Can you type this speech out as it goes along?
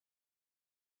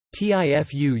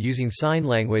TIFU using sign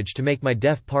language to make my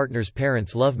deaf partner's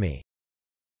parents love me.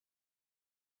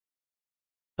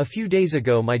 A few days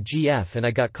ago my GF and I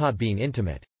got caught being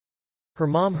intimate. Her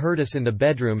mom heard us in the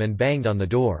bedroom and banged on the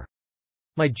door.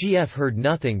 My GF heard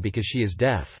nothing because she is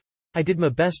deaf. I did my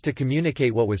best to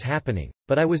communicate what was happening,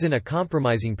 but I was in a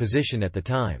compromising position at the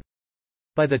time.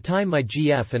 By the time my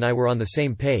GF and I were on the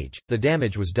same page, the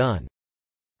damage was done.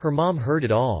 Her mom heard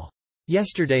it all.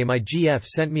 Yesterday my GF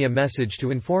sent me a message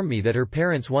to inform me that her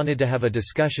parents wanted to have a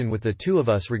discussion with the two of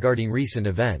us regarding recent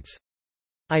events.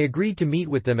 I agreed to meet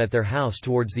with them at their house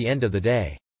towards the end of the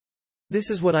day. This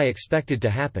is what I expected to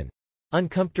happen.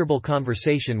 Uncomfortable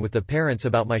conversation with the parents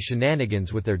about my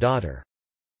shenanigans with their daughter.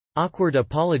 Awkward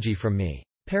apology from me.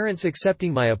 Parents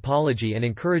accepting my apology and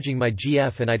encouraging my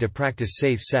GF and I to practice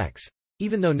safe sex,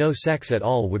 even though no sex at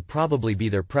all would probably be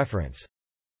their preference.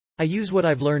 I use what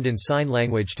I've learned in sign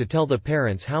language to tell the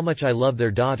parents how much I love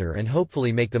their daughter and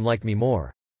hopefully make them like me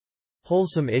more.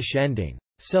 Wholesome-ish ending.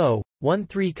 So,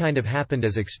 1-3 kind of happened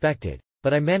as expected,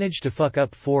 but I managed to fuck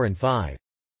up 4 and 5.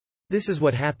 This is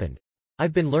what happened.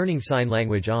 I've been learning sign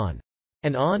language on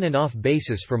and off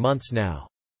basis for months now.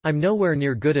 I'm nowhere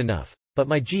near good enough, but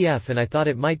my GF and I thought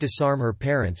it might disarm her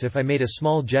parents if I made a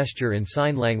small gesture in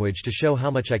sign language to show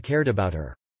how much I cared about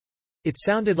her. It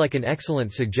sounded like an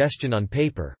excellent suggestion on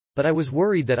paper, but I was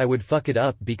worried that I would fuck it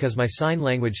up because my sign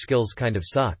language skills kind of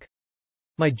suck.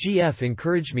 My GF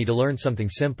encouraged me to learn something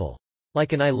simple,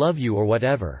 like an I love you or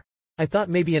whatever. I thought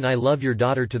maybe an I love your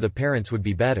daughter to the parents would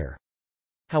be better.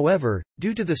 However,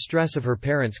 due to the stress of her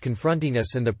parents confronting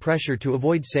us and the pressure to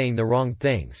avoid saying the wrong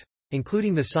things,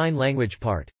 including the sign language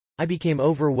part, I became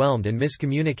overwhelmed and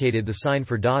miscommunicated the sign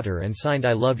for daughter and signed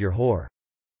I love your whore.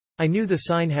 I knew the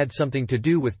sign had something to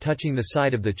do with touching the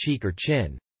side of the cheek or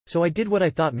chin, so I did what I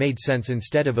thought made sense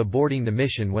instead of aborting the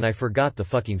mission when I forgot the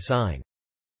fucking sign.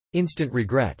 Instant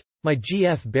regret. My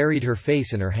GF buried her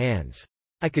face in her hands.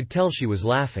 I could tell she was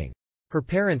laughing. Her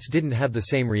parents didn't have the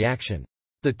same reaction.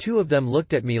 The two of them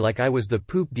looked at me like I was the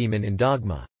poop demon in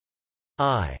Dogma.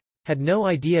 I had no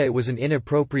idea it was an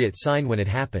inappropriate sign when it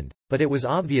happened, but it was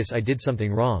obvious I did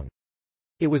something wrong.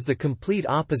 It was the complete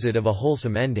opposite of a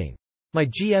wholesome ending. My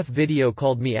GF video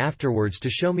called me afterwards to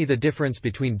show me the difference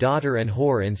between daughter and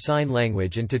whore in sign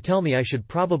language and to tell me I should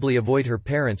probably avoid her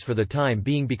parents for the time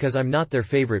being because I'm not their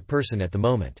favorite person at the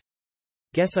moment.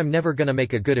 Guess I'm never gonna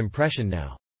make a good impression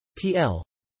now. TL.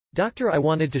 Doctor, I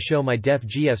wanted to show my deaf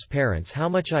GF's parents how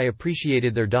much I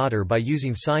appreciated their daughter by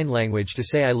using sign language to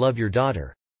say I love your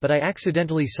daughter, but I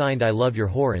accidentally signed I love your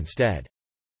whore instead.